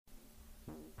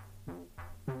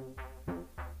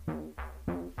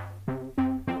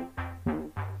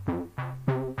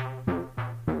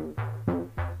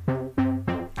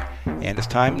And it's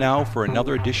time now for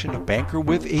another edition of Banker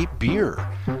with a Beer.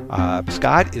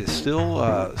 Scott is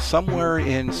still somewhere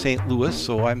in St. Louis,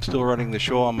 so I'm still running the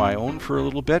show on my own for a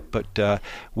little bit, but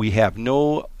we have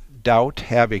no doubt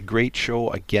have a great show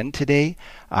again today.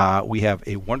 We have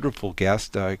a wonderful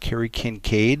guest, Kerry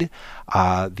Kincaid,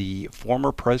 the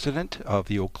former president of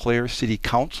the Eau Claire City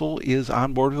Council, is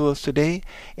on board with us today,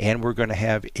 and we're going to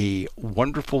have a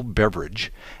wonderful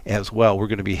beverage as well. We're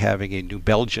going to be having a New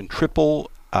Belgian triple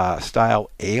style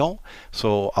ale,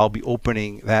 so I'll be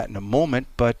opening that in a moment.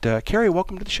 But Kerry,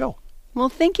 welcome to the show. Well,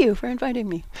 thank you for inviting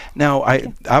me. Now,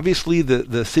 obviously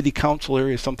the city council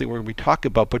area is something we're going to be talking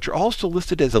about, but you're also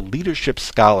listed as a leadership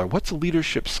scholar. What's a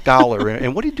leadership scholar,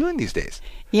 and what are you doing these days?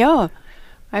 Yeah,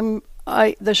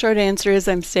 the short answer is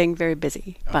I'm staying very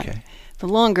busy. Okay. But the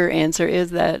longer answer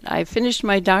is that I finished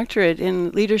my doctorate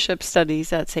in leadership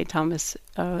studies at St. Thomas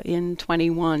in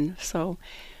 21. So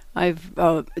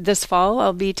this fall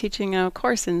I'll be teaching a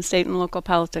course in state and local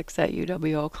politics at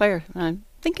UW Eau Claire. I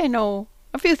think I know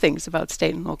a few things about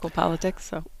state and local politics.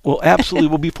 So. Well, absolutely.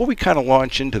 Well, before we kind of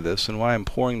launch into this and why I'm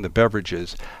pouring the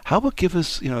beverages, how about give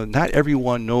us, not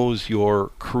everyone knows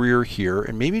your career here,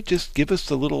 and maybe just give us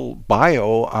a little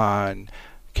bio on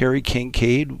Kerry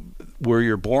Kincaid, where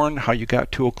you're born, how you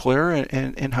got to Eau Claire,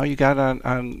 and how you got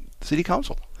on city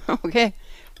council. Okay.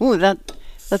 Ooh,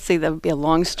 let's see, that would be a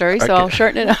long story, so I'll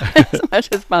shorten it up as much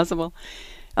as possible.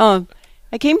 I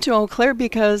came to Eau Claire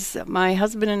because my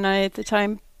husband and I at the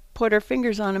time put our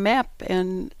fingers on a map,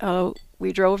 and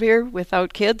we drove here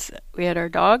without kids. We had our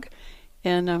dog,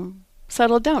 and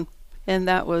settled down. And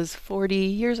that was 40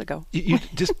 years ago. You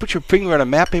just put your finger on a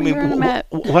map?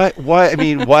 Why? I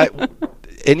mean, why?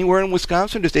 Anywhere in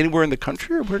Wisconsin? Just anywhere in the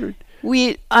country? Or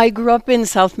where I grew up in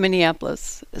South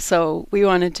Minneapolis, so we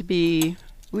wanted to be.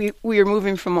 We were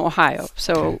moving from Ohio,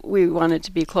 so we wanted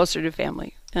to be closer to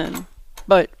family.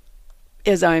 But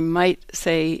as I might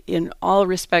say, in all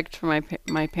respect for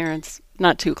my parents,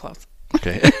 not too close.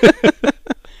 Okay.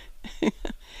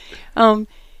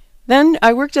 Then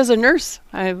I worked as a nurse.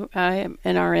 I am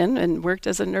an RN and worked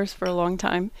as a nurse for a long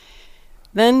time.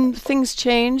 Then things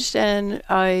changed, and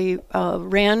I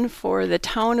ran for the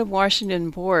Town of Washington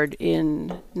Board in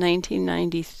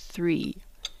 1993.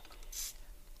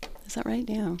 Is that right?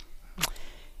 Yeah.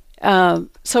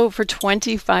 So for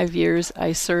 25 years,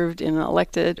 I served in an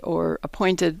elected or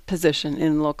appointed position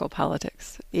in local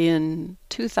politics. In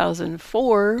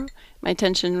 2004, my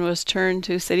attention was turned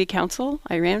to city council.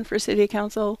 I ran for city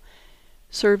council,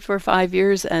 served for 5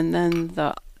 years, and then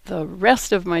the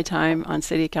rest of my time on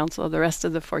city council, the rest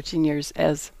of the 14 years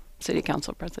as city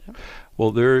council president.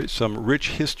 Well, there's some rich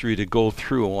history to go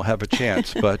through, and we'll have a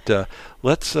chance. But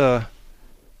let's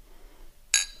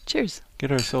cheers.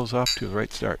 Get ourselves off to a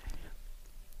right start.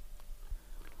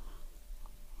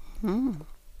 Mm-hmm.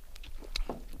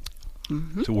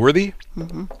 So worthy?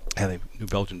 Mm-hmm. I think New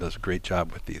Belgium does a great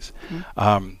job with these.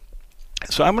 Mm-hmm.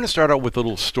 So I'm going to start out with a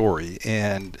little story,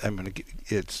 and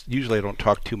it's usually I don't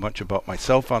talk too much about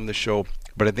myself on the show,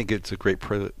 but I think it's a great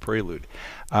prelude.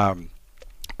 A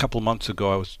couple of months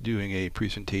ago, I was doing a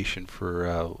presentation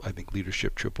for, I think,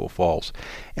 Leadership Triple Falls.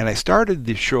 And I started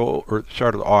the show, or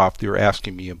started off, they were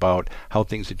asking me about how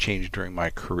things had changed during my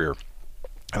career.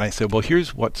 And I said, well,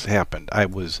 here's what's happened. I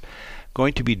was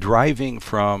going to be driving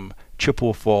from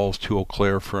Chippewa Falls to Eau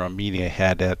Claire for a meeting I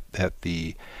had at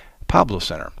the Pablo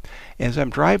Center. As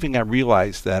I'm driving, I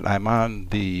realized that I'm on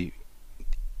the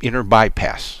inner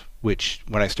bypass, which,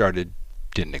 when I started,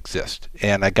 didn't exist.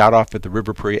 And I got off at the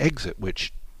River Prairie exit,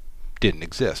 which didn't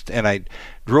exist. And I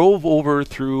drove over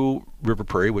through River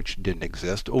Prairie, which didn't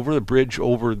exist, over the bridge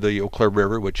over the Eau Claire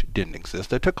River, which didn't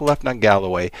exist. I took a left on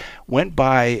Galloway, went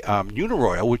by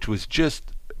Uniroyal, which was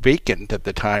just vacant at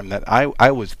the time that I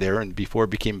was there and before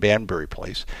it became Banbury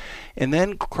Place, and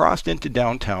then crossed into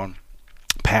downtown,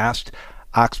 past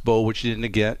Oxbow, which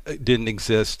didn't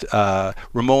exist,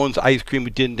 Ramon's Ice Cream,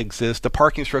 which didn't exist, the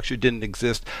parking structure didn't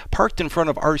exist, parked in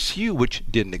front of RCU, which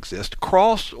didn't exist,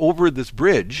 crossed over this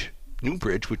bridge, new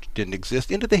bridge, which didn't exist,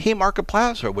 into the Haymarket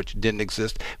Plaza, which didn't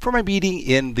exist, for my meeting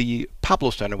in the Pablo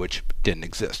Center, which didn't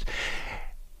exist.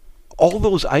 All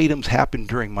those items happened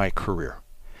during my career.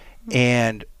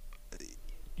 And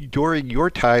during your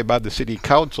time on the city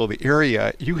council, the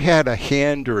area, you had a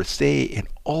hand or a say in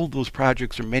all those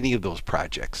projects, or many of those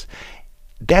projects.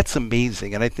 That's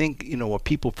amazing. And I think, what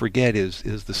people forget is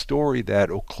the story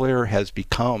that Eau Claire has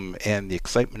become, and the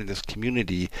excitement in this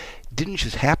community didn't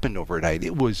just happen overnight.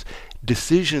 It was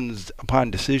decisions upon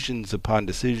decisions upon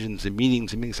decisions, and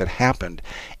meetings that happened.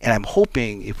 And I'm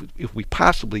hoping, if we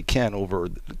possibly can, over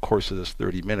the course of this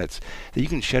 30 minutes, that you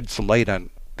can shed some light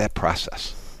on that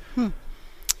process.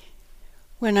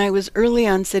 When I was early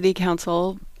on city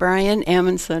council, Brian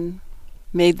Amundson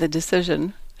made the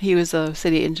decision. He was a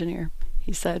city engineer.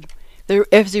 He said, there,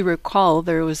 as you recall,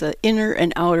 there was an inner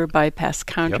and outer bypass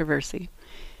controversy.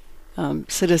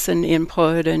 Citizen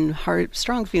input and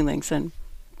strong feelings. And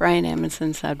Brian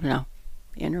Amundson said, no,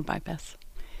 inner bypass.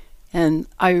 And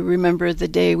I remember the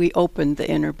day we opened the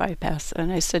inner bypass,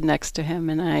 and I stood next to him,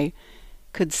 and I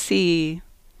could see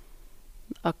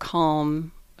a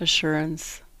calm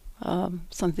assurance,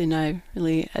 something I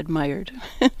really admired.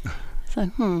 I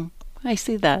said, I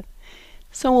see that.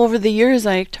 So over the years,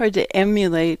 I tried to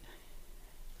emulate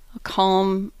a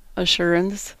calm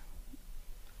assurance,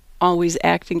 always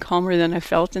acting calmer than I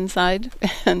felt inside.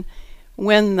 And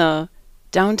when the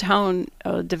downtown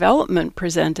development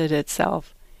presented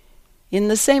itself, in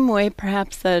the same way,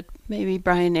 perhaps, that maybe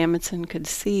Brian Amundson could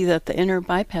see that the inner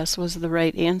bypass was the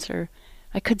right answer,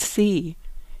 I could see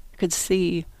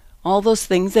all those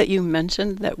things that you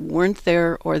mentioned that weren't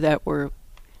there or that were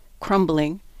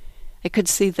crumbling. I could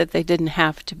see that they didn't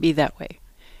have to be that way.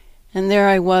 And there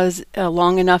I was,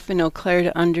 long enough in Eau Claire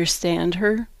to understand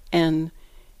her and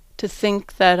to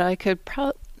think that I could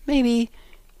maybe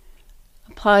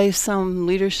apply some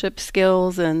leadership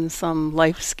skills and some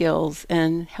life skills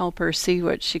and help her see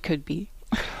what she could be.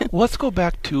 Well, let's go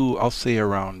back to, I'll say,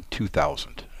 around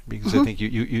 2000, because I think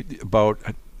you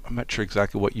I'm not sure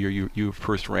exactly what year you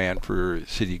first ran for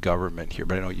city government here,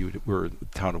 but I know you were in the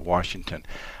town of Washington.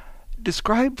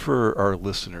 Describe for our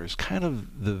listeners kind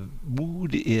of the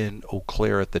mood in Eau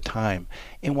Claire at the time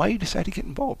and why you decided to get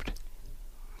involved.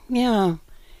 Yeah,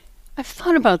 I've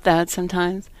thought about that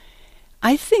sometimes.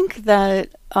 I think that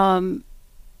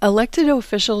elected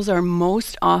officials are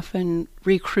most often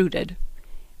recruited,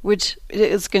 which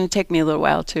is going to take me a little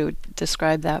while to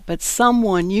describe that, but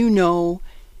someone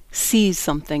sees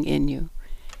something in you.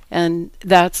 And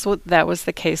that was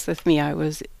the case with me. I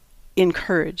was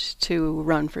encouraged to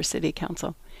run for city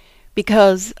council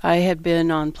because I had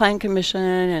been on plan commission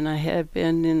and I had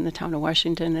been in the town of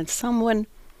Washington, and someone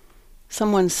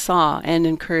saw and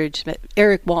encouraged me.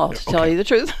 Eric Walsh, to tell you the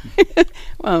truth.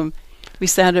 We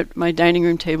sat at my dining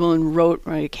room table and wrote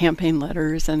my campaign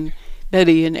letters, and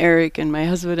Betty and Eric and my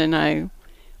husband and I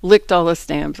licked all the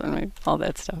stamps and all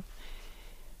that stuff.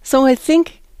 So I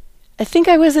think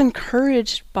I was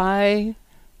encouraged by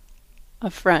a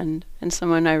friend and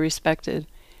someone I respected,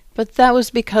 but that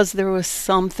was because there was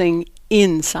something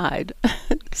inside,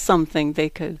 something they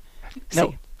could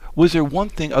see. Was there one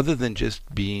thing other than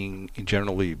just being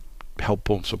generally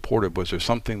helpful and supportive? Was there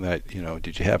something that,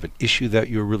 did you have an issue that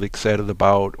you were really excited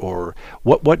about, or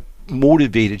what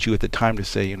motivated you at the time to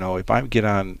say, if I get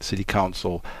on city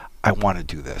council, I want to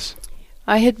do this?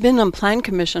 I had been on plan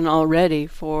commission already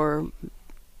for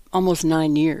almost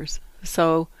 9 years.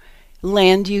 So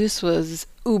land use was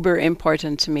uber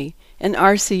important to me. And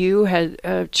RCU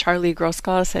had, Charlie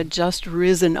Grosskos had just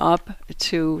risen up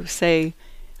to say,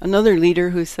 another leader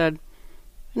who said,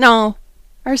 no,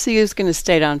 RCU is going to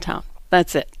stay downtown.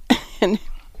 That's it. And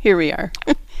here we are.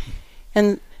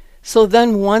 And so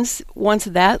then once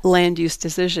that land use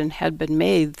decision had been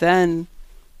made, then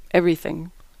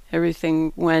everything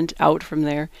went out from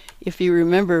there. If you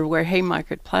remember, where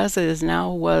Haymarket Plaza is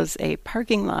now was a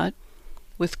parking lot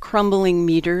with crumbling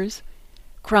meters,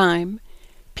 crime.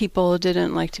 People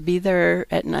didn't like to be there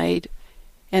at night.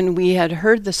 And we had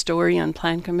heard the story on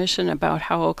Plan Commission about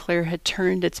how Eau Claire had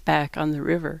turned its back on the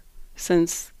river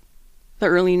since the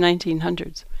early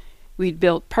 1900s. We'd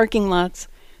built parking lots,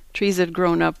 trees had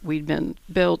grown up, we'd been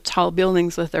built tall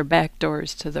buildings with their back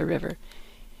doors to the river.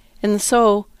 And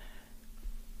so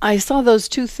I saw those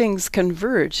two things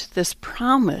converge, this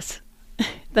promise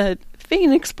that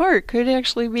Phoenix Park could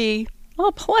actually be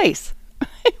a place.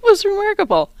 It was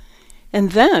remarkable.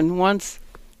 And then once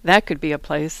that could be a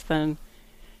place, then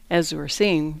as we're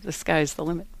seeing, the sky's the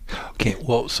limit. Okay,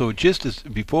 well, so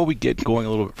before we get going a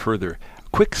little bit further,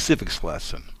 quick civics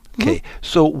lesson. Okay,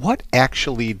 so what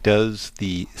actually does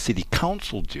the city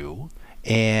council do,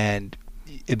 and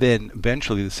then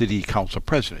eventually the city council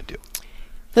president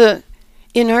do?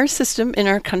 In our system, in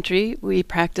our country, we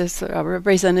practice a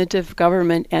representative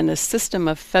government and a system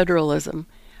of federalism.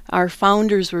 Our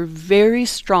founders were very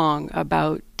strong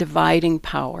about dividing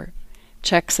power,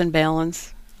 checks and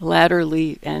balance,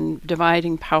 laterally, and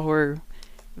dividing power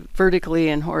vertically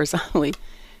and horizontally.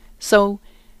 So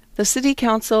the city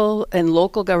council and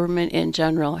local government in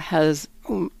general has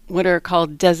what are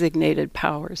called designated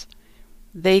powers.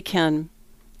 They can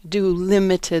do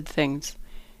limited things.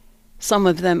 Some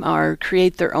of them are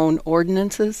create their own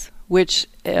ordinances, which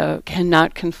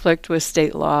cannot conflict with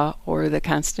state law or the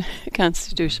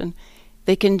Constitution.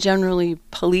 They can generally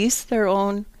police their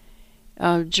own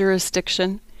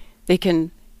jurisdiction. They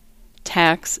can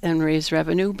tax and raise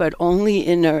revenue, but only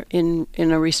in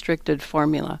a restricted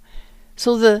formula.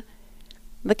 So the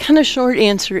kind of short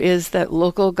answer is that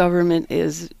local government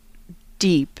is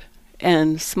deep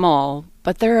and small,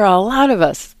 but there are a lot of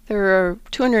us. There are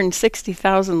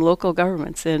 260,000 local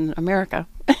governments in America.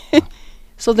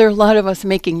 So there are a lot of us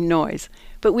making noise,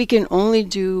 but we can only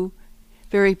do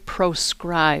very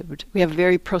proscribed. We have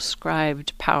very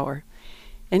proscribed power.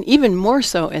 And even more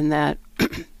so in that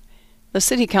the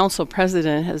city council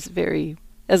president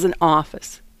as an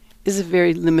office, is a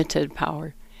very limited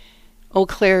power. Eau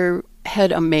Claire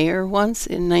had a mayor once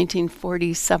in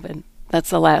 1947. That's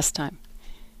the last time.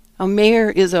 A mayor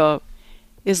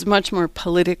is much more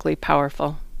politically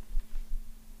powerful.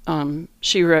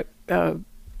 She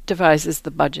devises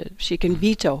the budget. She can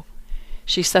veto.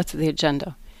 She sets the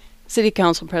agenda. City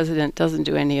council president doesn't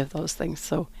do any of those things.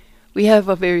 So we have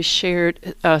a very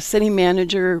shared city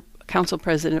manager, council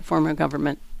president, form of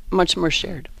government, much more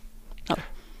shared.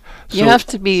 You have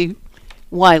to be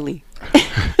wily.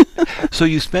 So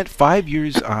you spent 5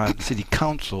 years on city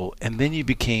council, and then you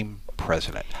became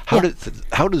president. How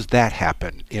does that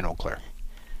happen in Eau Claire?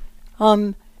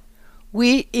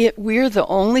 We're the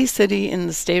only city in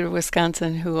the state of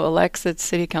Wisconsin who elects its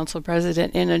city council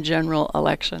president in a general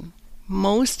election.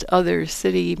 Most other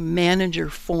city manager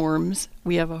forms,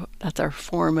 that's our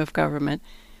form of government.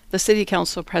 The city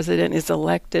council president is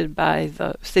elected by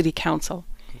the city council.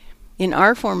 In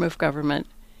our form of government,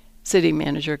 city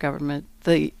manager government,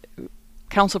 the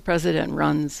council president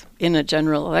runs in a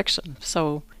general election.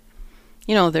 So,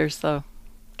 there's the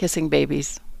kissing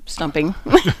babies, stumping.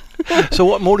 So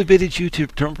what motivated you to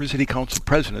run for city council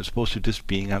president as opposed to just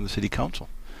being on the city council?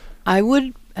 I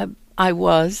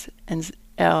was, and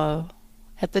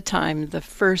at the time, the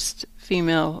first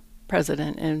female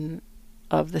president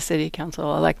of the city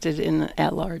council elected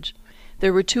at large.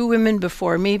 There were 2 women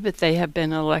before me, but they have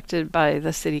been elected by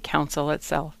the city council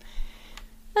itself.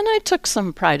 And I took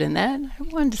some pride in that. I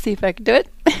wanted to see if I could do it.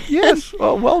 Yes,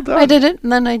 well done. I did it,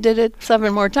 and then I did it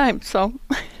 7 more times. So,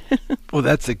 well,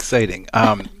 that's exciting.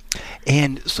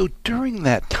 And so during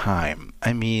that time,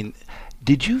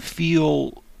 did you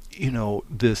feel,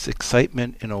 this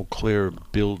excitement in Eau Claire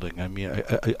building?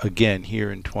 Again,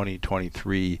 here in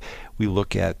 2023, we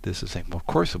look at this as saying, well, of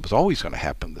course, it was always going to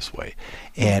happen this way.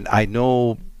 And I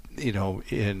know,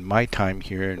 in my time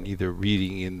here, and either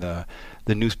reading in the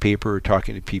newspaper or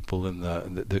talking to people in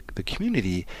the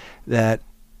community, that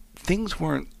things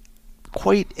weren't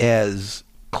quite as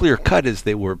clear cut as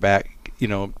they were back,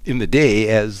 in the day,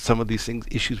 as some of these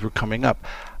issues were coming up.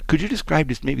 Could you describe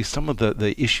just maybe some of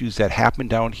the issues that happened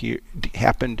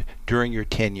during your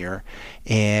tenure,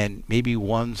 and maybe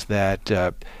ones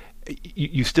that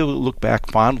you still look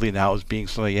back fondly now as being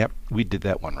something, yep, we did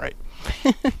that one right?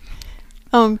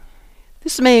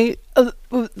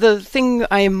 The thing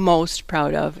I am most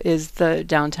proud of is the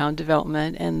downtown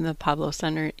development and the Pablo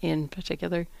Center in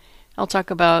particular. I'll talk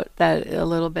about that a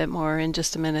little bit more in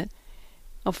just a minute.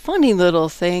 A funny little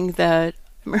thing that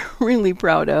I'm really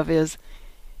proud of is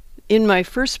in my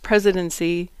first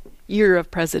year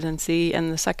of presidency,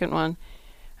 and the second one,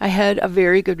 I had a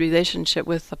very good relationship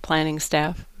with the planning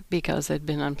staff because I'd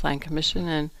been on Plan Commission,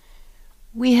 and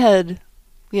we had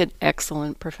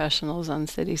excellent professionals on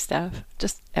city staff,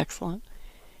 just excellent.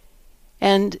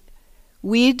 And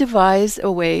we devised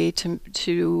a way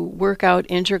to work out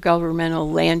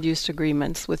intergovernmental land use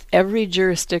agreements with every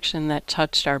jurisdiction that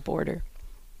touched our border.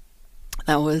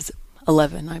 That was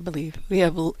 11, I believe. We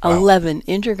have 11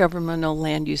 intergovernmental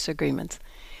land use agreements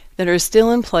that are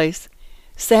still in place.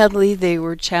 Sadly, they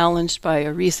were challenged by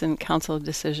a recent council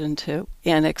decision to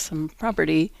annex some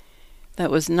property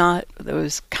that was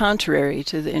contrary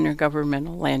to the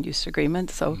intergovernmental land use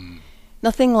agreement. So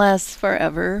nothing lasts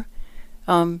forever.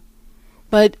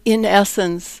 But in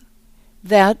essence,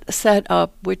 that set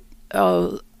up with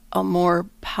a more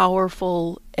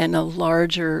powerful and a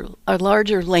larger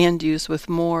land use with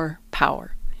more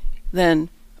power than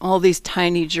all these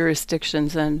tiny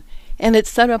jurisdictions, and it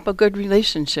set up a good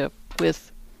relationship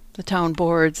with the town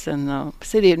boards and the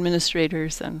city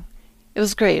administrators, and it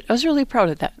was great. I was really proud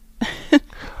of that.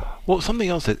 Well, something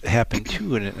else that happened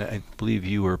too, and I believe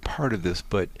you were part of this,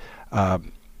 but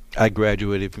I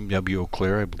graduated from Eau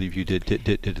Claire. I believe you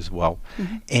did as well.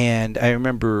 Mm-hmm. And I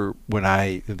remember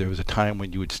there was a time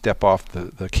when you would step off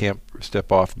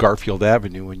step off Garfield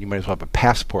Avenue, and you might as well have a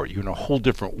passport. You're in a whole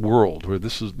different world where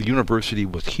the university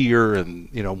was here, and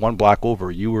 1 block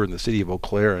over you were in the city of Eau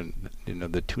Claire, and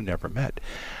the two never met.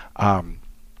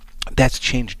 That's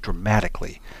changed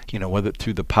dramatically. Whether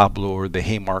through the Pablo or the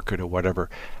Haymarket or whatever.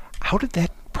 How did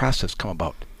that process come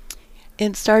about?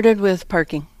 It started with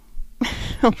parking.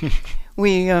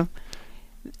 We,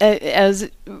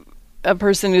 as a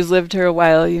person who's lived here a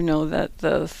while, you know that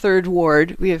the third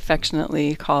ward, we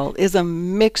affectionately call, is a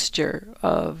mixture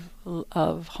of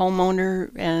homeowner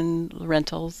and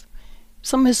rentals.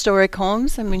 Some historic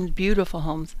homes, I mean, beautiful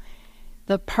homes.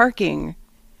 The parking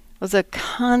was a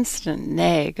constant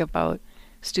nag about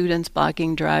students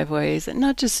blocking driveways, and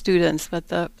not just students, but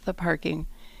the parking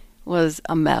was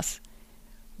a mess.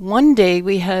 One day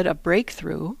we had a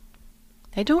breakthrough.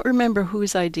 I don't remember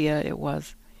whose idea it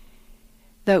was,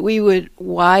 that we would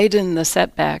widen the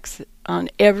setbacks on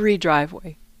every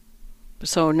driveway.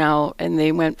 So now, and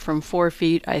they went from 4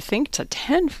 feet, I think, to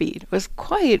 10 feet. It was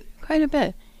quite a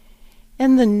bit.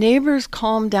 And the neighbors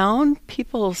calmed down.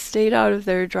 People stayed out of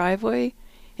their driveway.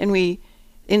 And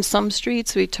in some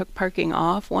streets, we took parking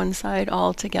off one side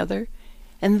altogether.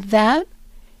 And that,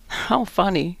 how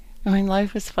funny. I mean,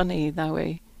 life is funny that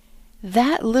way.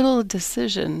 That little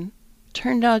decision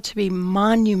turned out to be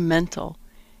monumental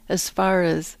as far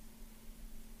as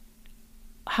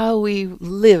how we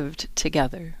lived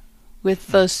together with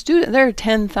the student. There are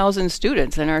 10,000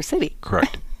 students in our city.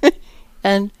 Correct.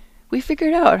 And we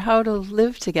figured out how to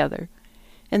live together.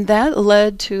 And that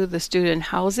led to the student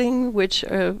housing, which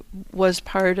was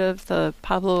part of the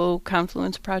Pablo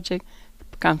Confluence Project.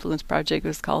 Confluence Project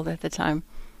was called at the time.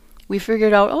 We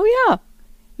figured out, oh yeah,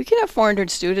 we can have 400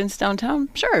 students downtown.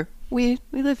 Sure, we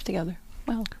live together.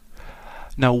 Well,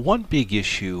 now, one big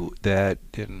issue that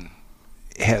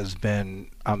has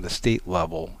been on the state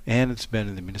level, and it's been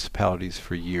in the municipalities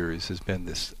for years, has been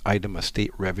this item of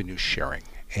state revenue sharing.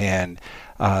 And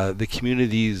the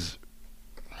communities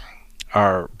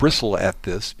are bristle at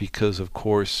this because, of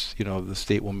course, you know, the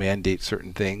state will mandate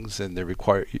certain things, and they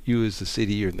require you as the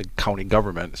city or the county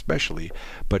government especially,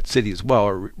 but city as well,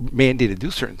 are mandated to do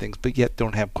certain things, but yet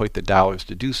don't have quite the dollars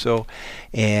to do so.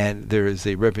 And there is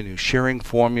a revenue sharing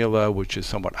formula which is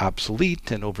somewhat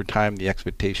obsolete, and over time the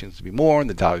expectations to be more and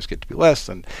the dollars get to be less,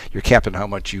 and you're capped on how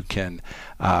much you can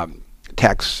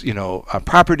tax, you know,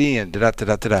 property and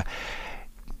da-da-da-da-da.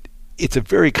 It's a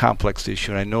very complex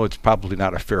issue, and I know it's probably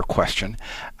not a fair question,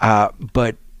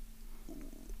 but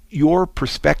your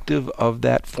perspective of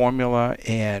that formula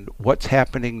and what's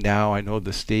happening now. I know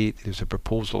the state, there's a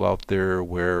proposal out there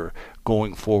where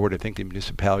going forward, I think the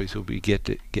municipalities will get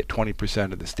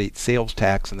 20% of the state sales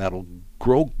tax, and that'll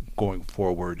grow going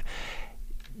forward.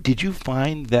 Did you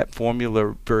find that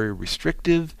formula very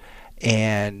restrictive,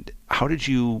 and how did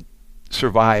you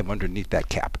survive underneath that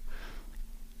cap?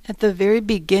 at the very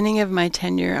beginning of my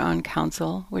tenure on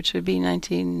council, which would be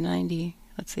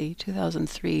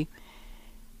 2003,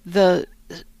 the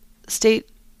state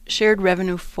shared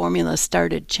revenue formula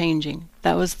started changing.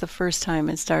 That was the first time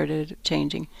it started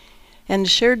changing. And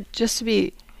just to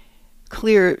be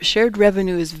clear, shared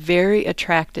revenue is very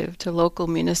attractive to local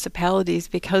municipalities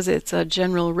because it's a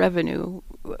general revenue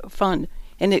fund.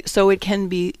 And it's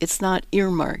not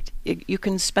earmarked. You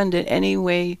can spend it any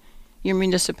way your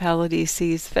municipality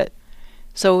sees fit.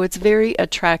 So it's very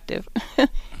attractive.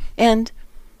 And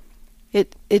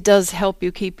it does help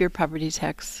you keep your property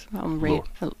tax rate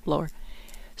lower.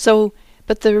 So,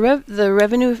 but the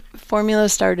revenue formula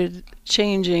started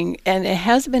changing, and it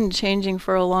has been changing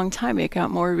for a long time. It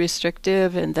got more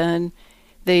restrictive, and then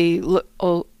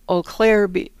Eau Claire,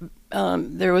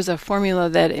 there was a formula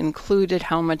that included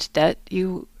how much debt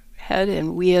you had,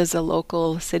 and we as a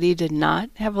local city did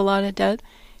not have a lot of debt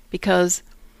because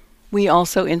we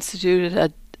also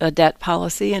instituted a debt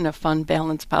policy and a fund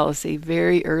balance policy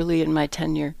very early in my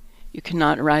tenure. You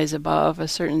cannot rise above a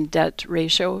certain debt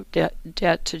ratio,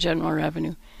 debt to general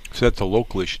revenue. So that's a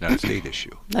local issue, not a state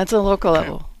issue. That's a local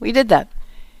level. We did that.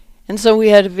 And so we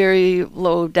had a very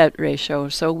low debt ratio.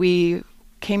 So we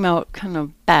came out kind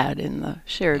of bad in the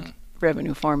shared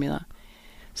revenue formula.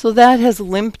 So that has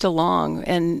limped along.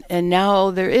 And now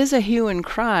there is a hue and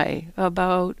cry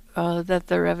about that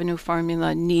the revenue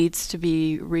formula needs to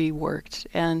be reworked.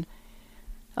 And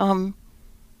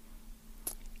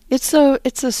it's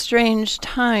a strange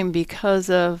time because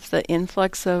of the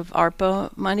influx of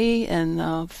ARPA money and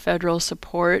the federal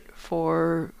support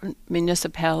for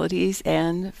municipalities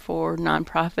and for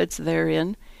nonprofits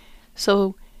therein.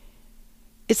 So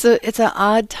it's an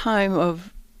odd time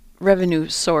of revenue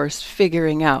source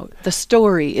figuring out. The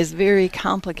story is very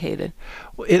complicated.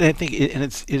 Well, and I think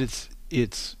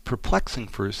it's perplexing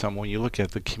for someone. You look at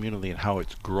the community and how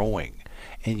it's growing.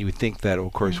 And you would think that,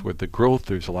 of course, with the growth,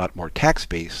 there's a lot more tax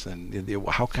base. And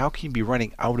how can you be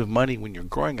running out of money when you're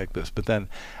growing like this? But then,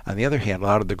 on the other hand, a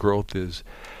lot of the growth is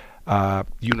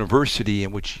university,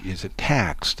 in which isn't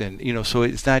taxed. And so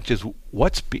it's not just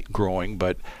what's growing,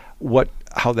 but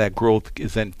how that growth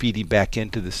is then feeding back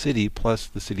into the city, plus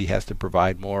the city has to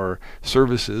provide more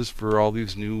services for all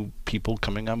these new people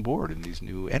coming on board and these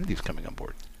new entities coming on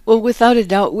board. Well, without a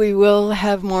doubt, we will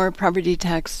have more property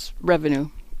tax revenue.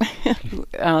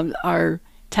 Our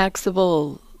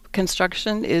taxable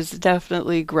construction is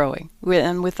definitely growing,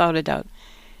 and without a doubt.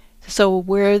 So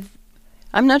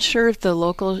I'm not sure if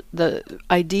the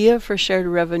idea for shared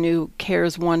revenue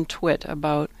cares one twit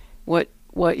about what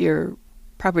your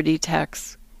property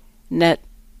tax net,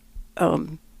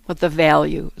 what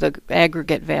the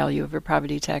aggregate value of your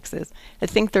property tax is. I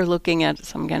think they're looking at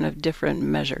some kind of different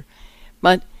measure.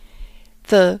 But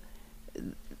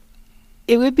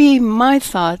it would be my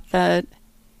thought that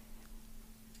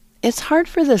it's hard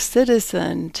for the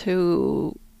citizen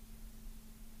to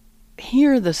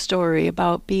hear the story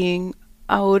about being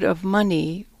out of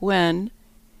money when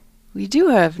we do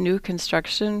have new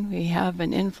construction. We have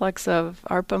an influx of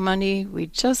ARPA money. We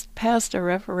just passed a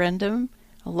referendum,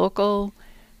 a local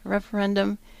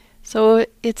referendum. So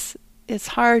it's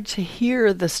hard to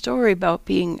hear the story about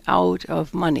being out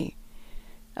of money.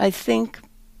 I think,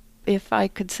 if I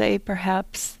could say,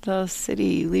 perhaps the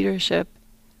city leadership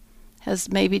has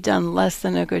maybe done less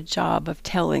than a good job of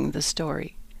telling the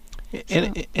story.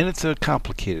 And it's a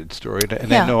complicated story, and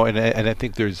Yeah. I know, and I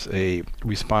think there's a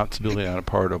responsibility on the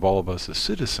part of all of us as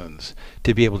citizens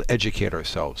to be able to educate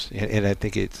ourselves. And I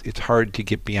think it's hard to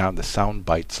get beyond the sound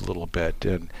bites a little bit,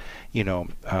 and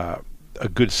a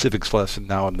good civics lesson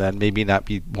now and then maybe not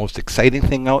be the most exciting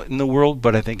thing out in the world,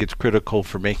 but I think it's critical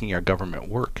for making our government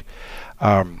work.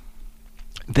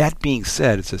 That being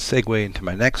said, it's a segue into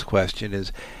my next question: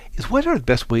 is what are the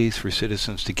best ways for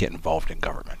citizens to get involved in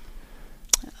government?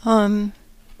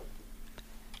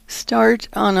 Start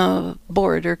on a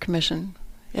board or commission,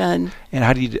 and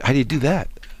how do you do that?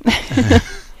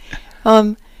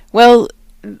 Well,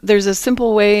 there's a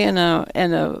simple way and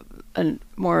a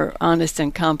more honest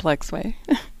and complex way.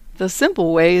 The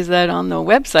simple way is that on the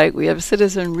website we have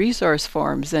citizen resource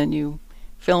forms, and you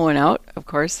fill one out, of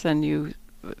course, and you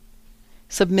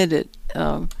submit it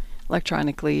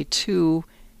electronically to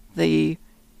the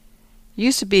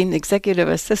used to be an executive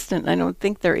assistant. I don't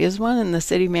think there is one in the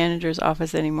city manager's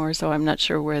office anymore, so I'm not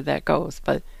sure where that goes.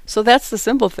 But so that's the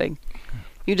simple thing.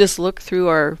 You just look through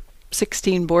our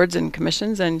 16 boards and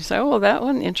commissions and you say, oh, that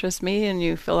one interests me, and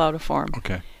you fill out a form.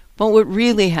 Okay. But what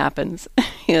really happens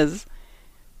is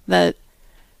that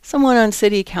someone on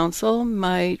city council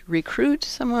might recruit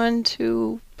someone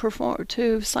to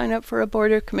sign up for a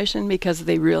board or commission because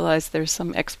they realize there's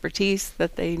some expertise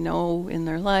that they know in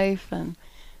their life. And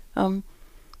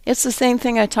it's the same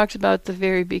thing I talked about at the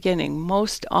very beginning.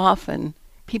 Most often,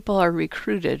 people are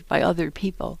recruited by other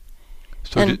people.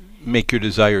 So to make your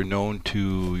desire known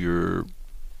to your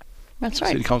That's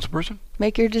right. city council person?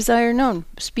 Make your desire known.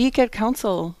 Speak at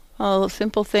council. A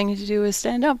simple thing to do is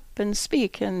stand up and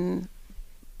speak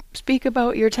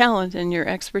about your talent and your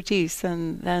expertise,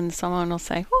 and then someone will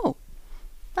say, oh,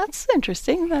 that's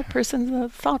interesting. That person's a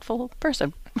thoughtful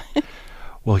person.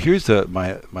 Well, here's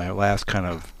my last kind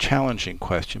of challenging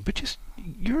question, but just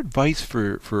your advice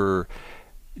for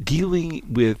dealing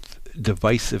with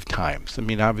divisive times. I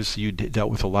mean, obviously you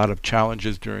dealt with a lot of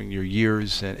challenges during your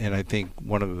years, and I think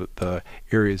one of the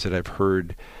areas that I've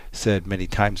heard said many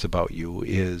times about you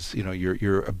is,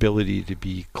 your ability to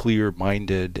be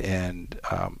clear-minded and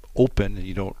open, and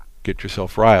you don't get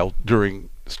yourself riled during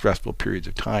stressful periods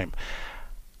of time.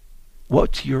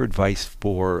 What's your advice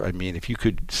for, if you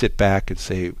could sit back and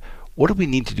say, what do we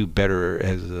need to do better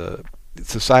as a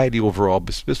society overall,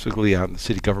 but specifically on the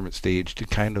city government stage, to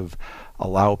kind of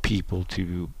allow people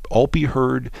to all be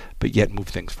heard, but yet move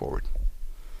things forward?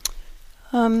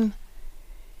 I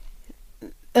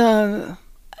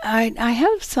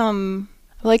have some,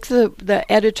 like the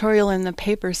editorial in the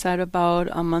paper said about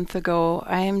a month ago,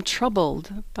 I am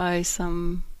troubled by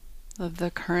some of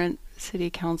the current city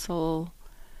council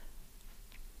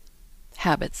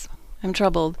habits. I'm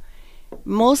troubled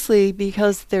mostly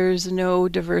because there's no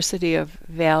diversity of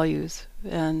values,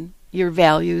 and your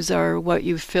values are what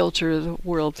you filter the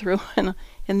world through, and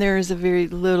there is a very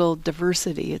little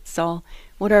diversity. It's all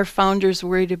what our founders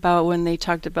worried about when they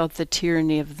talked about the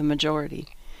tyranny of the majority.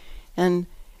 And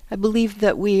I believe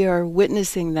that we are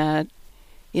witnessing that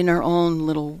in our own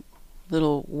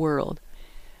little world.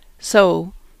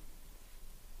 So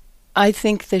I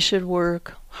think they should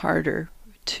work harder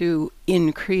to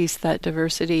increase that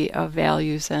diversity of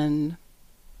values and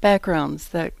backgrounds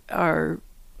that are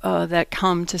that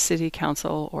come to city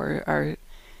council or are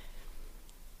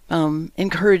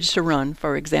encouraged to run,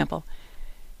 for example.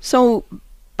 So,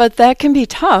 but that can be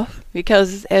tough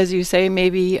because, as you say,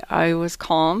 maybe I was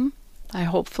calm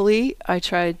I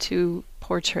tried to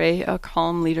portray a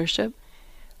calm leadership.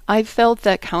 I felt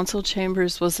that council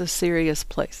chambers was a serious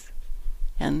place,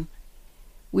 and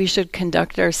we should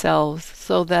conduct ourselves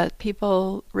so that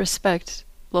people respect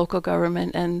local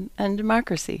government and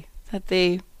democracy, that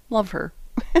they love her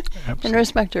and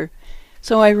respect her.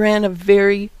 So I ran a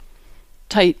very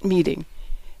tight meeting.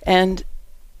 And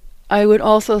I would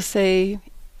also say,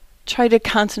 try to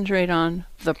concentrate on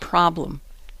the problem.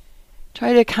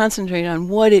 Try to concentrate on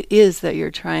what it is that you're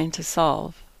trying to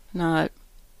solve, not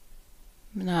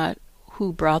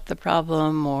who brought the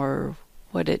problem or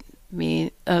what it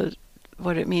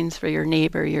means for your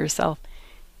neighbor, yourself.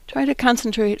 Try to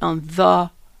concentrate on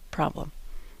the problem.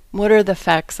 What are the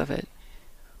facts of it?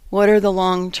 What are the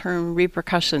long-term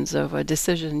repercussions of a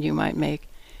decision you might make?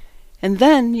 And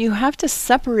then you have to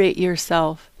separate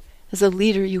yourself. As a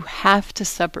leader, you have to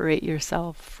separate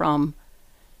yourself from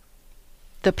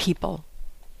the people.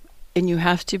 And you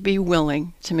have to be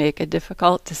willing to make a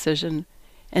difficult decision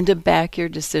and to back your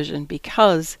decision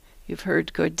because you've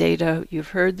heard good data, you've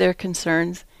heard their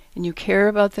concerns, and you care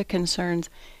about the concerns.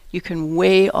 You can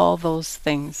weigh all those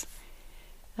things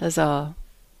as a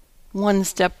one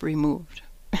step removed.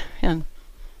 And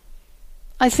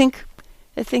I think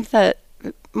that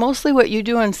mostly what you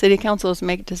do on city council is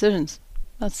make decisions.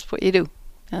 That's what you do.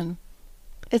 And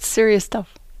it's serious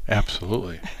stuff.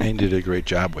 Absolutely. And you did a great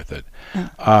job with it. Yeah.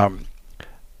 On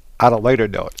a lighter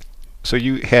note, so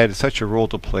you had such a role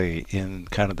to play in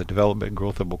kind of the development and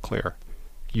growth of Eau Claire.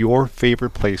 Your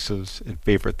favorite places and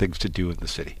favorite things to do in the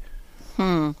city?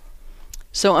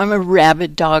 So I'm a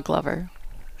rabid dog lover.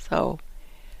 So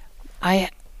I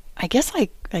guess I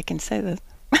can say that.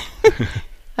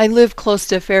 I live close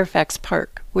to Fairfax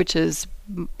Park, which is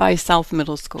by South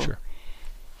Middle School. Sure.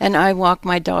 And I walk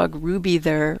my dog Ruby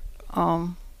there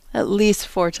at least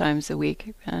 4 times a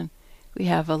week. And we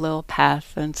have a little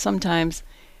path. And sometimes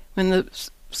when the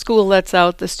school lets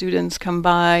out, the students come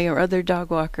by or other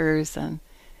dog walkers. And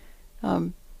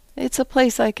it's a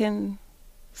place I can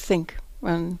think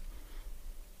and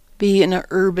be in an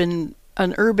urban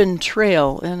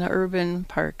trail in an urban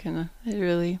park. And I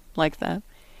really like that.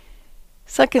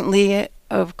 Secondly,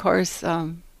 of course,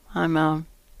 I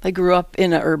grew up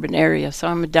in an urban area, so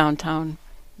I'm a downtown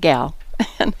gal.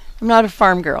 And I'm not a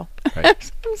farm girl.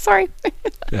 Right. I'm sorry.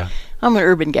 Yeah. I'm an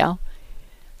urban gal.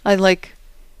 I like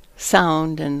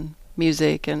sound and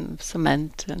music and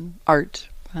cement and art.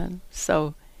 And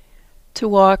so to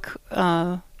walk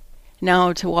the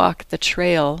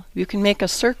trail, you can make a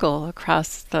circle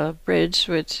across the bridge,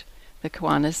 which the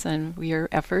Kiwanis and your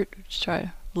effort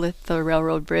try lit the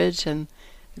railroad bridge and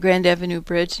the Grand Avenue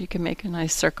Bridge. You can make a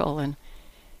nice circle, and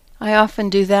I often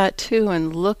do that too,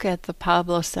 and look at the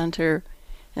Pablo Center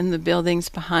and the buildings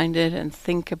behind it and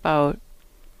think about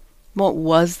what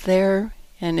was there.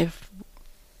 And if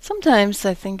sometimes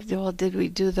I think, well, did we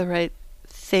do the right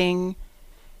thing?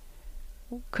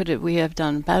 We have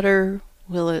done better?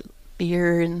 Will it be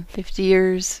here in 50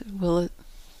 years? Will it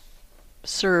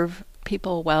serve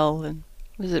people well? And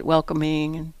is it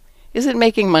welcoming? And is it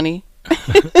making money?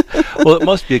 Well, it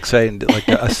must be exciting to, like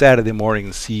a Saturday morning,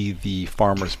 to see the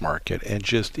farmers market, and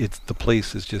the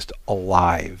place is just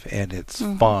alive, and it's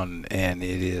fun, and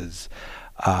it is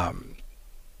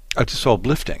just so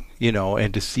uplifting,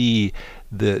 and to see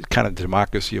the kind of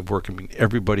democracy of work. I mean,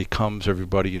 everybody comes,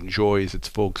 everybody enjoys. It's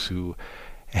folks who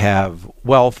have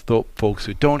wealth, folks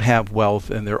who don't have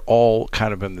wealth, and they're all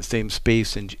kind of in the same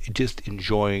space and just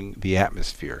enjoying the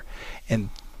atmosphere. And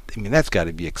I mean, that's got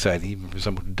to be exciting, even for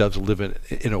someone who does live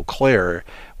in Eau Claire.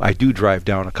 I do drive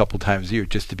down a couple times a year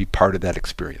just to be part of that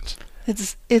experience.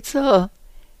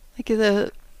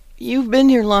 You've been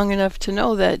here long enough to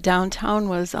know that downtown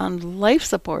was on life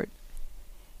support.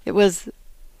 It was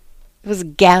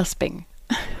gasping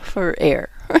for air.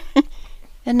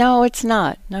 And now it's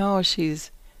not. Now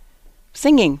she's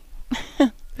singing.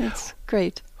 It's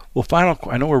great. Well,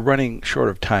 I know we're running short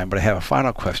of time, but I have a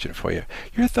final question for you.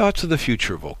 Your thoughts of the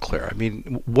future of Eau Claire. I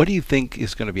mean, what do you think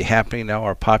is going to be happening now?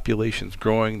 Our population's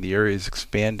growing, the area is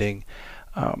expanding.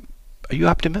 Are you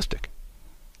optimistic?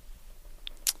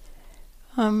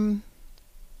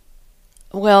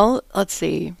 Well, let's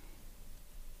see.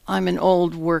 I'm an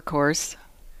old workhorse,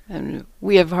 and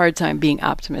we have a hard time being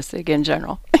optimistic in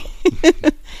general.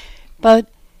 But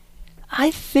I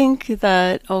think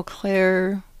that Eau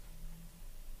Claire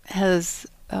has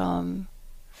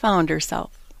found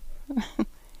herself.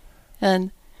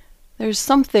 And there's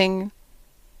something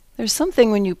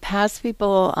when you pass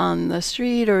people on the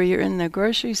street, or you're in the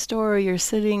grocery store, or you're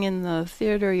sitting in the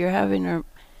theater, you're having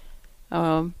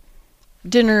a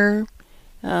dinner,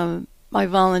 I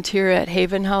volunteer at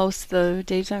Haven House, the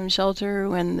daytime shelter,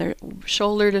 when they're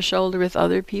shoulder to shoulder with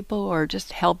other people or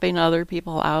just helping other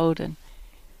people out. And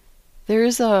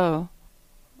there's a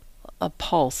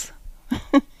pulse.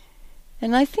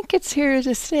 And I think it's here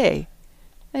to stay.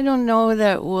 I don't know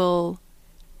that we'll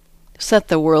set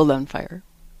the world on fire,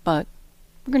 but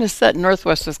we're going to set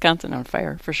Northwest Wisconsin on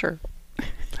fire for sure.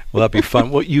 Well, that'd be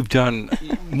fun. Well, you've done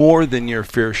more than your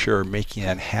fair share of making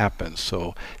that happen.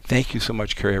 So thank you so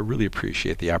much, Kerry. I really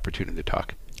appreciate the opportunity to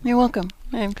talk. You're welcome.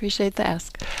 I appreciate the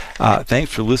ask.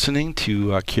 Thanks for listening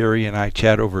to Kerry and I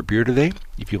chat over beer today.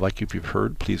 If you like what you've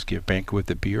heard, please give Banquet with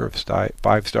the Beer a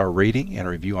 5-star rating and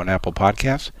a review on Apple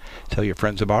Podcasts. Tell your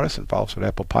friends about us and follow us on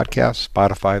Apple Podcasts,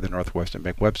 Spotify, the Northwestern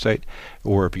Bank website,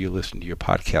 or wherever you listen to your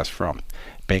podcast from.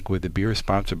 Banquet with the Beer is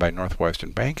sponsored by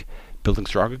Northwestern Bank, building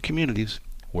stronger communities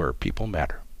where people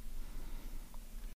matter.